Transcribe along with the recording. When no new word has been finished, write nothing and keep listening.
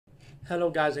Hello,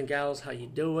 guys and gals. How you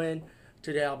doing?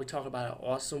 Today I'll be talking about an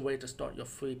awesome way to start your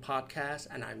free podcast,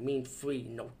 and I mean free.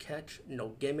 No catch, no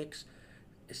gimmicks.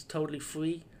 It's totally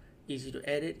free, easy to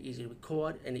edit, easy to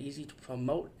record, and easy to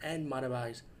promote and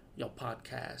monetize your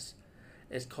podcast.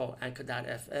 It's called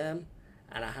Anchor.fm,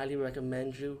 and I highly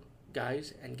recommend you,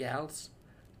 guys and gals,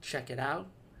 check it out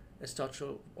and start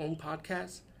your own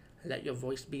podcast and let your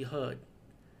voice be heard.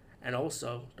 And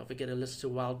also, don't forget to listen to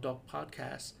Wild Dog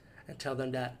Podcast and tell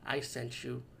them that I sent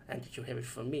you and that you hear it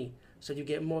from me. So you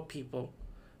get more people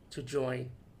to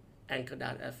join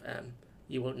Anchor.fm.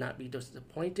 You will not be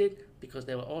disappointed because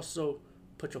they will also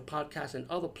put your podcast in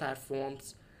other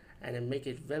platforms and then make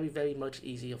it very, very much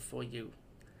easier for you.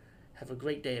 Have a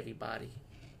great day, everybody.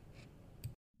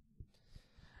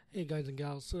 Hey guys and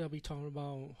gals, so I'll be talking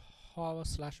about horror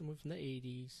slasher movie from the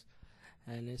 80s,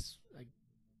 and I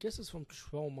guess it's from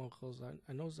Trauma, because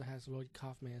I know it has Lloyd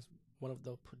Kaufman as one of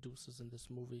the producers in this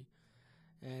movie,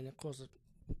 and of course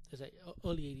it's an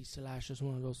early 80s slasher. It's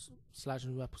one of those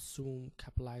slashers who I presume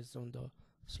capitalized on the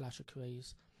slasher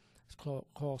craze. It's called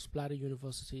Splatter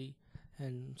University,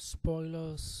 and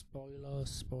spoiler,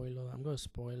 I'm gonna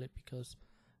spoil it because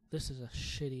this is a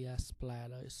shitty ass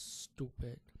splatter. It's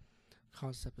stupid.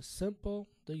 Concept is simple,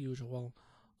 the usual.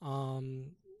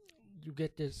 Um, you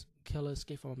get this killer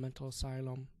escape from a mental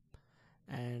asylum,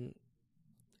 and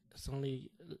it's only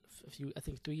I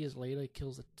think 3 years later, he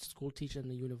kills a school teacher in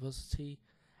the university,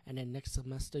 and then next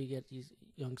semester you get these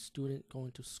young student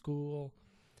going to school.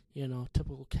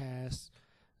 Typical cast,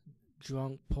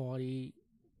 drunk party,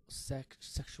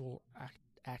 sexual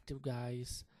active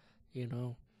guys. You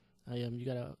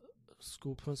got a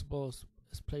school principal.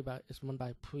 It's run by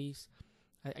a priest.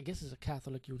 I guess it's a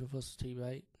Catholic university,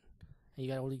 right? And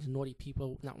you got all these naughty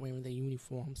people not wearing their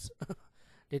uniforms.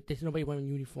 There's nobody wearing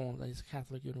uniforms. It's a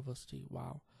Catholic university.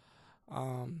 Wow.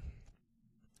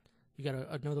 You got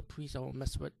another priest that will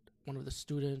mess with one of the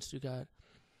students. You got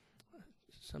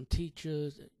some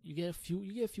teachers. You get a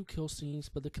few kill scenes,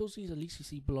 but the kill scenes, at least you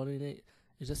see blood in it.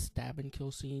 It's just stabbing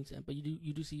kill scenes, but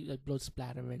you do see like blood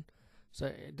splattering, so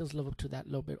it does live up to that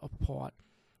little bit of part.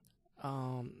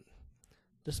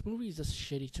 This movie is just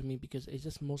shitty to me because it's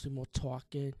just mostly more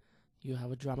talking. You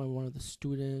have a drama with one of the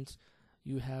students.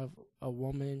 You have a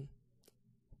woman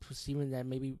perceiving that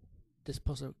maybe this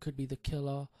person could be the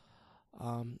killer.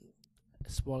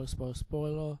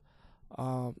 Spoiler.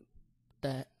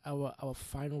 That our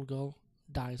final girl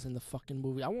dies in the fucking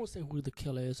movie. I won't say who the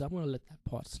killer is. I'm gonna let that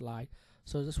part slide.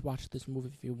 So just watch this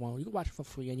movie if you want. You can watch it for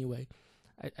free anyway.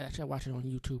 I watch it on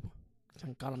YouTube.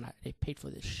 Thank God they paid for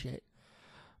this shit.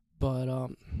 But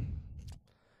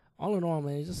all in all,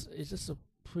 man, it's just a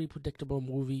pretty predictable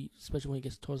movie, especially when it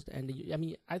gets towards the end.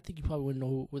 I think you probably wouldn't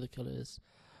know who the killer is,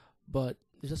 but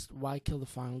it's just, why kill the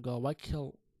final girl? Why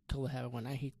kill the heroine?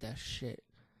 I hate that shit.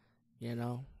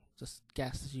 Just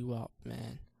gasses you up,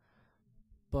 man.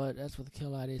 But as for the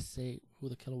killer, I didn't say who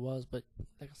the killer was, but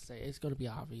like I say, it's gonna be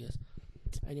obvious.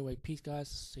 Anyway, peace, guys.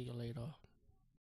 See you later.